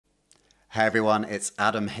Hey everyone, it's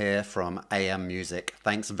Adam here from AM Music.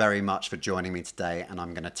 Thanks very much for joining me today, and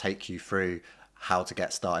I'm going to take you through how to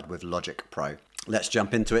get started with Logic Pro. Let's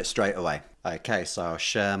jump into it straight away. Okay, so I'll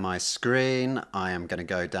share my screen. I am going to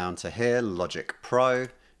go down to here, Logic Pro,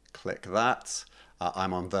 click that.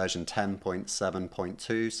 I'm on version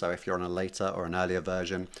 10.7.2, so if you're on a later or an earlier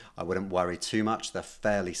version, I wouldn't worry too much. They're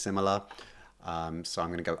fairly similar. So I'm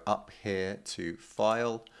going to go up here to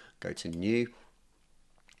File, go to New.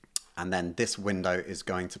 And then this window is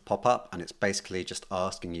going to pop up, and it's basically just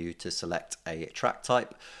asking you to select a track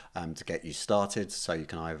type to get you started. So you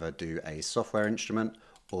can either do a software instrument,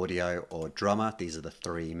 audio, or drummer. These are the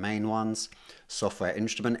three main ones. Software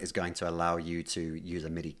instrument is going to allow you to use a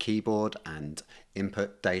MIDI keyboard and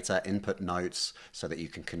input data, input notes, so that you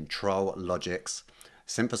can control Logic's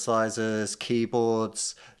synthesizers,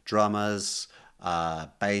 keyboards, drummers,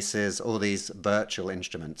 basses, all these virtual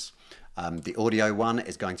instruments. The audio one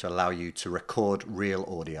is going to allow you to record real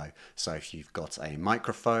audio. So if you've got a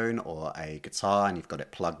microphone or a guitar and you've got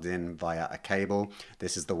it plugged in via a cable,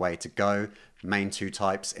 this is the way to go. Main two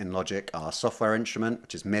types in Logic are software instrument,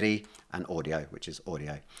 which is MIDI, and audio, which is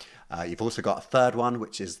audio. You've also got a third one,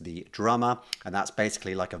 which is the drummer, and that's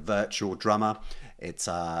basically like a virtual drummer. It's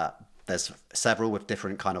there's several with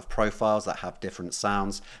different kind of profiles that have different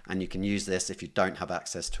sounds, and you can use this if you don't have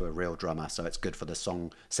access to a real drummer. So it's good for the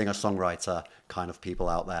singer-songwriter kind of people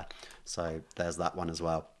out there. So there's that one as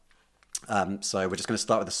well. So we're just going to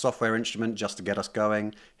start with the software instrument just to get us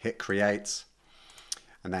going. Hit Create.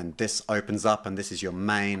 And then this opens up, and this is your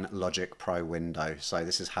main Logic Pro window. So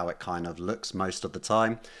this is how it kind of looks most of the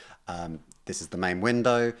time. This is the main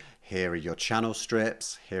window. Here are your channel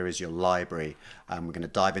strips. Here is your library. We're going to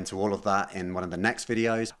dive into all of that in one of the next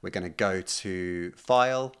videos. We're going to go to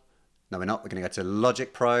File. No, we're not. We're going to go to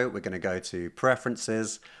Logic Pro. We're going to go to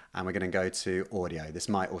Preferences, and we're going to go to Audio. This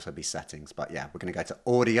might also be Settings, but yeah, we're going to go to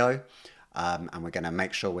Audio, and we're going to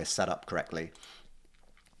make sure we're set up correctly.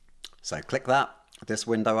 So click that. This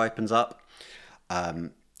window opens up.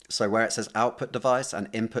 So where it says Output Device and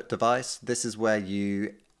Input Device, this is where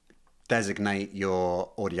you designate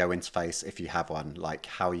your audio interface if you have one, like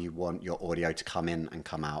how you want your audio to come in and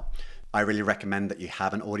come out. I really recommend that you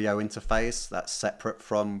have an audio interface that's separate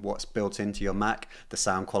from what's built into your Mac. The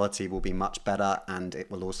sound quality will be much better, and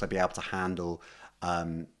it will also be able to handle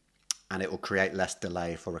and it will create less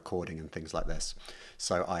delay for recording and things like this.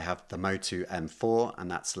 So I have the Motu M4,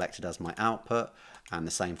 and that's selected as my output, and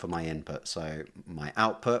the same for my input. So my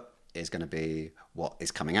output is going to be what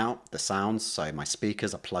is coming out, the sounds. So my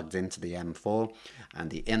speakers are plugged into the M4, and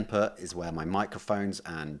the input is where my microphones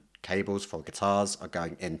and cables for guitars are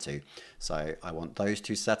going into. So I want those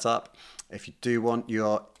two set up. If you don't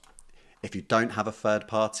have a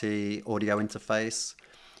third-party audio interface,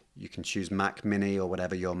 you can choose Mac Mini or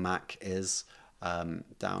whatever your Mac is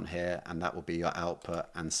down here, and that will be your output,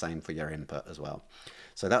 and same for your input as well.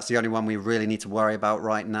 So that's the only one we really need to worry about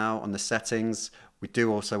right now on the settings. We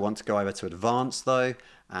do also want to go over to Advanced though,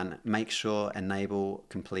 and make sure Enable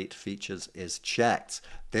Complete Features is checked.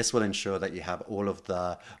 This will ensure that you have all of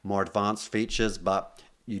the more advanced features, but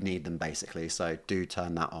you need them basically, so do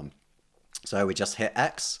turn that on. So we just hit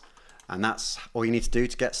X, and that's all you need to do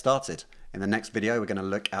to get started. In the next video, we're going to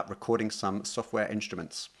look at recording some software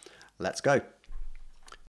instruments. Let's go.